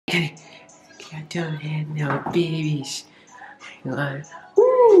Get it. Get your hand now, babies.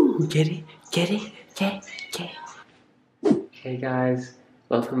 Woo! Get it? Get it? Get it? Hey guys,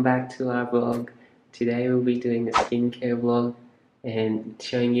 welcome back to our vlog. Today we'll be doing a skincare vlog and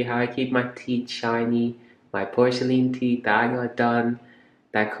showing you how I keep my teeth shiny, my porcelain teeth that I got done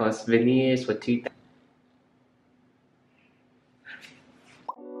that cost veneers for $2,000.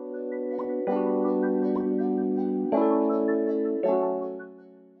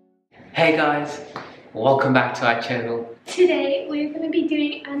 Hey guys, welcome back to our channel. Today we're going to be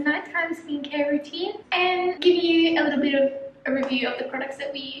doing a nighttime skincare routine and give you a little bit of a review of the products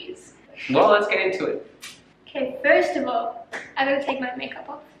that we use. Well, let's get into it. Okay, first of all, I'm going to take my makeup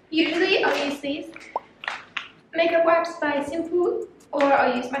off. Usually I'll use these makeup wipes by Simple, or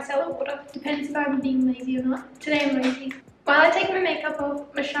I'll use micellar water. Depends if I'm being lazy or not. Today I'm lazy. While I take my makeup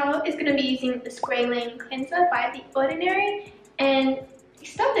off, Mishael is going to be using the Squalane cleanser by The Ordinary, and you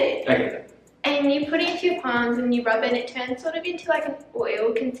start it. Okay. And you put it into your palms and you rub it and it turns sort of into like an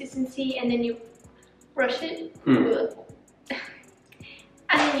oil consistency, and then you brush it. And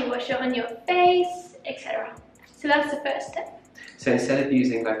then you wash it on your face, etc. So that's the first step. So instead of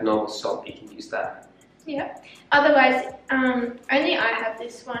using like normal soap, you can use that. Yeah. Otherwise, only I have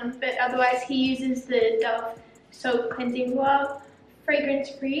this one, but otherwise he uses the Dove soap cleansing oil,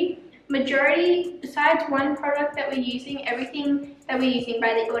 fragrance free. Majority, besides one product that we're using, everything that we're using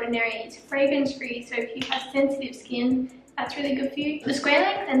by The Ordinary is fragrance free. So if you have sensitive skin, that's really good for you. The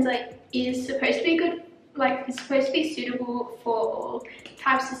Squalane cleanser is supposed to be good, like it's supposed to be suitable for all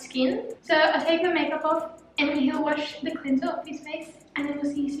types of skin. So I'll take my makeup off and he'll wash the cleanser off his face, and then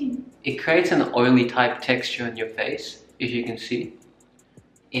we'll see you soon. It creates an oily type texture on your face, if you can see.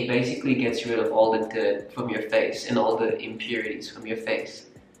 It basically gets rid of all the dirt from your face and all the impurities from your face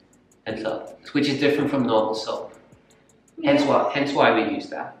and stuff, which is different from normal soap. Yeah. Hence why we use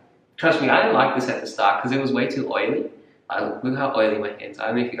that. Trust me, I didn't like this at the start because it was way too oily. Look how oily my hands are. I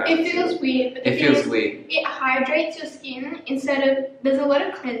don't know if you guys can see It feels weird. But it feels weird. It hydrates your skin instead of, there's a lot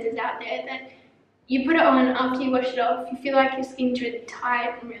of cleansers out there that you put it on after you wash it off, you feel like your skin's really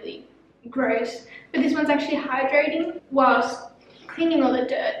tight and really gross. But this one's actually hydrating whilst cleaning all the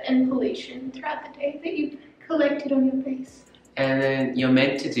dirt and pollution throughout the day that you've collected on your face. And then you're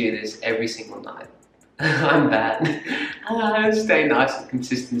meant to do this every single night. I'm bad. Stay nice with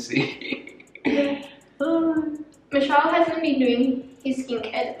consistency. Yeah. Mishael hasn't been doing his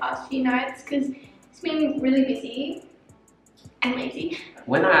skincare the past few nights because he's been really busy and lazy.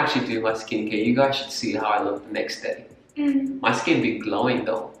 When I actually do my skincare, you guys should see how I look the next day. My skin be glowing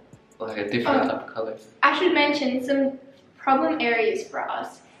though, like a different type of color. I should mention some problem areas for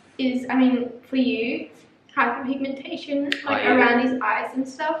us is, I mean, for you, hyperpigmentation, like around his eyes and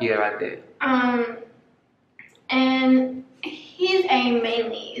stuff. Yeah, right there. And his aim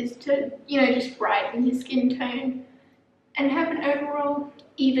mainly is to, just brighten his skin tone and have an overall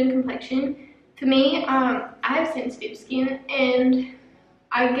even complexion. For me, I have sensitive skin and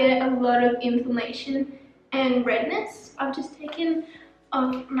I get a lot of inflammation and redness. I've just taken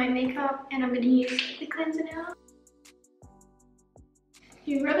off my makeup and I'm going to use the cleanser now.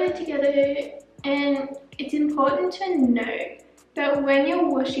 You rub it together, and it's important to note that when you're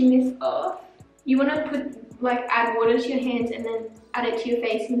washing this off, you want to add water to your hands and then add it to your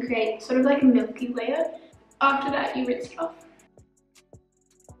face and create sort of like a milky layer. After that, you rinse it off.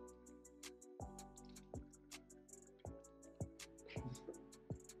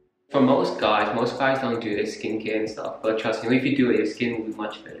 For most guys don't do their skincare and stuff, but trust me, if you do it, your skin will be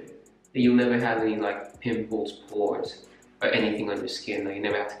much better. You'll never have any like pimples, pores, or anything on your skin. Like, you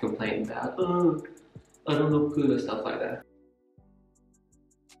never have to complain about, oh, I don't look good or stuff like that.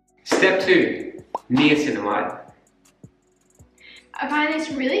 Step 2, niacinamide. I find this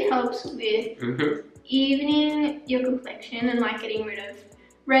really helps with evening your complexion and like getting rid of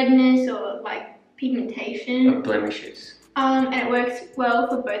redness or like pigmentation. Or blemishes. And it works well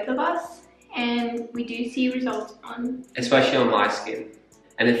for both of us, and we do see results on... Especially on my skin.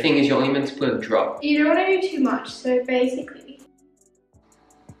 And the thing is, you're only meant to put a drop. You don't want to do too much, so basically...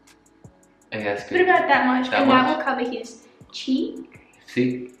 Okay, that's good. Put about that much, that will cover his cheek.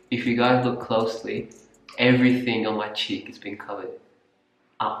 See, if you guys look closely, everything on my cheek has been covered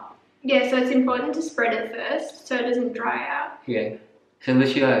up. Yeah, so it's important to spread it first, so it doesn't dry out. Yeah. So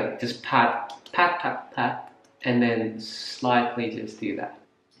literally like, just pat, and then slightly just do that.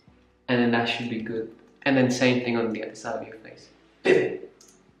 And then that should be good. And then same thing on the other side of your face.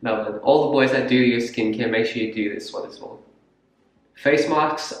 No, all the boys that do your skincare, make sure you do this one as well. Face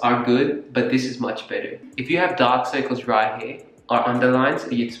masks are good, but this is much better. If you have dark circles right here, or underlines,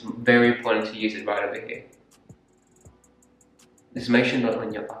 it's very important to use it right over here. Just make sure not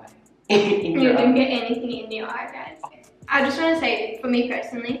on your eye. You don't get anything in your eye, guys. I just want to say, for me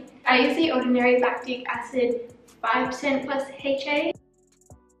personally, I use the Ordinary Lactic Acid 5% plus HA.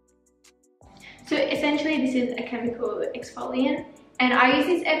 So essentially this is a chemical exfoliant, and I use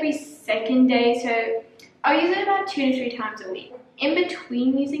this every second day, so I'll use it about 2 to 3 times a week. In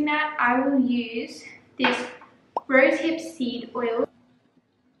between using that, I will use this rosehip seed oil.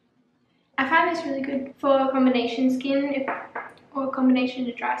 I find this really good for combination skin or combination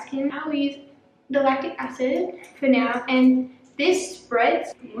to dry skin. I'll use the lactic acid for now, and this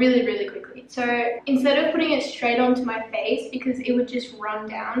spreads really, really quickly. So instead of putting it straight onto my face because it would just run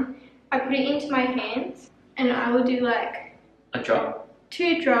down, I put it into my hands and I will do like a drop?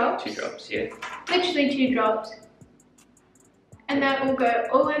 2 drops. 2 drops, yeah. Literally 2 drops. And that will go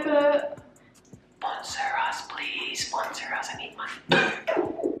all over. Sponsor us, please. Sponsor us. I need money.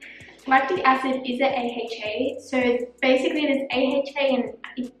 Lactic acid is an AHA, so basically there's AHA and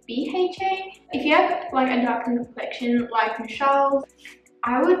BHA. If you have like a darkened complexion like Mishaels,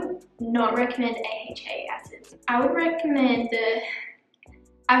 I would not recommend AHA acids. I would recommend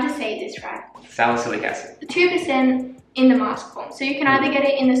I have to say this right. Salicylic acid. 2% in the mask form. So you can either get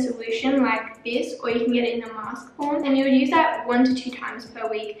it in a solution like this, or you can get it in the mask form, and you would use that 1 to 2 times per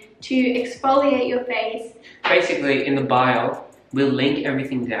week to exfoliate your face. Basically, in the bio, we'll link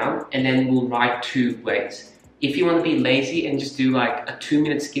everything down, and then we'll write 2 ways. If you want to be lazy and just do like a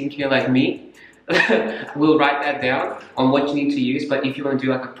 2-minute skincare like me, we'll write that down on what you need to use. But if you want to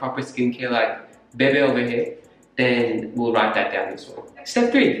do like a proper skincare like Bebe over here, then we'll write that down as well.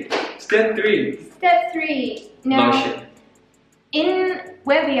 Step 3. Step 3. Step 3. Now, lotion. In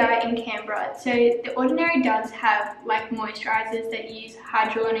where we are in Canberra, so the Ordinary does have like moisturizers that use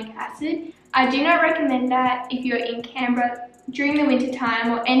hyaluronic acid. I do not recommend that if you're in Canberra during the winter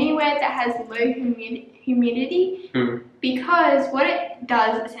time or anywhere that has low humidity, because what it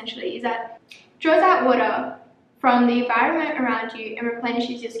does essentially is that it draws out water from the environment around you and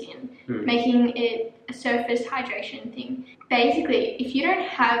replenishes your skin, making it a surface hydration thing. Basically, if you don't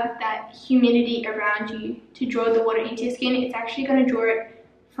have that humidity around you to draw the water into your skin, it's actually going to draw it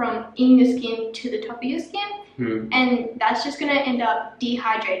from in your skin to the top of your skin, and that's just going to end up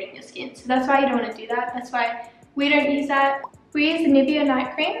dehydrating your skin. So that's why you don't want to do that. That's why we don't use that. We use the Nivea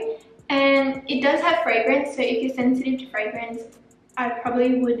night cream, and it does have fragrance, so if you're sensitive to fragrance, I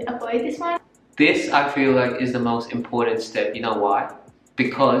probably would avoid this one. This, I feel like, is the most important step. You know why?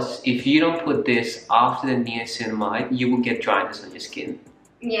 Because if you don't put this after the niacinamide, you will get dryness on your skin.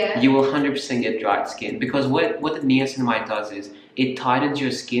 Yeah. You will 100% get dry skin. Because what the niacinamide does is, it tightens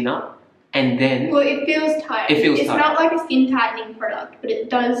your skin up, and then... Well, it feels tight. It feels tight. It's tight. not like a skin tightening product, but it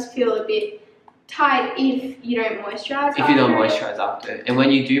does feel a bit tight if you don't moisturize If you don't moisturize after. And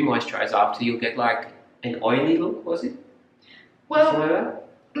when you do moisturize after, you'll get like an oily look, was it? Well,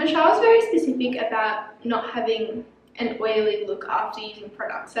 Mishael's very specific about not having an oily look after using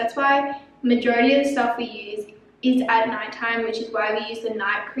products. That's why majority of the stuff we use is at night time, which is why we use the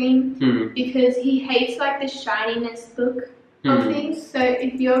night cream, because he hates like the shininess look of things. So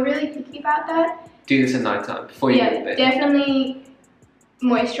if you're really picky about that, do this at night time before you go to bed. Definitely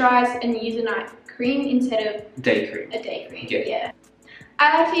moisturize and use a night cream instead of day cream. A day cream. Yeah.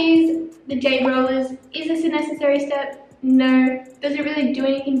 I like to use the Jade rollers. Is this a necessary step? No. Does it really do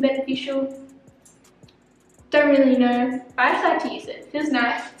anything beneficial? Don't really know. I just like to use it. Feels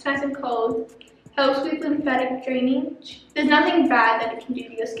nice. It's nice and cold. Helps with lymphatic drainage. There's nothing bad that it can do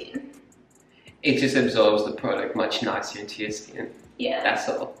to your skin. It just absorbs the product much nicer into your skin. Yeah. That's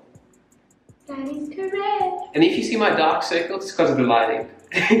all. That is correct. And if you see my dark circles, it's because of the lighting.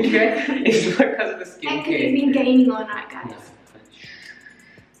 Okay? It's not because of the skincare. And because you've been gaining all night, guys.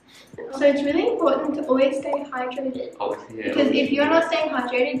 So it's really important to always stay hydrated. Oh, yeah. Because if you're not staying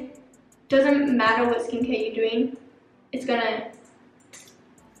hydrated, doesn't matter what skincare you're doing, you're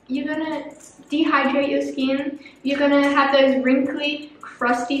gonna dehydrate your skin. You're gonna have those wrinkly,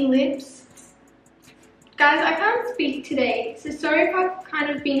 crusty lips. Guys, I can't speak today, so sorry if I've kind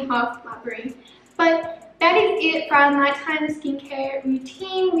of been half blabbering. But that is it for our nighttime skincare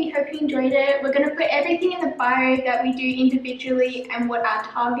routine. We hope you enjoyed it. We're going to put everything in the bio that we do individually and what our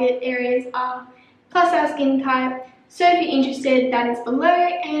target areas are, plus our skin type. So if you're interested, that is below,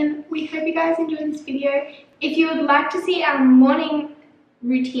 and we hope you guys enjoyed this video. If you would like to see our morning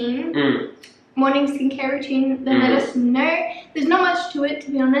routine, morning skincare routine, then let us know. There's not much to it,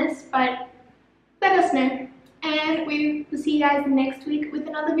 to be honest, but let us know. And we will see you guys next week with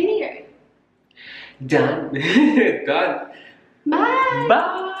another video. Done. Done. Bye.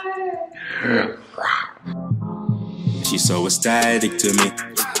 Bye. She's so ecstatic to me.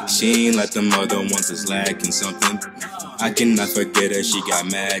 She ain't like them other ones that's lacking something. I cannot forget her, she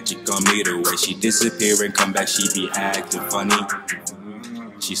got magic on me. The way she disappear and come back, she be acting funny.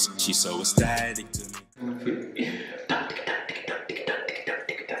 She's so ecstatic to me.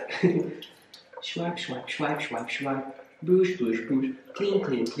 Swipe, swipe, swipe, swipe, swipe. Boosh, boosh, boosh. Clean,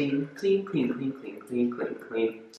 clean, clean, clean, clean, clean, clean, clean, clean, clean.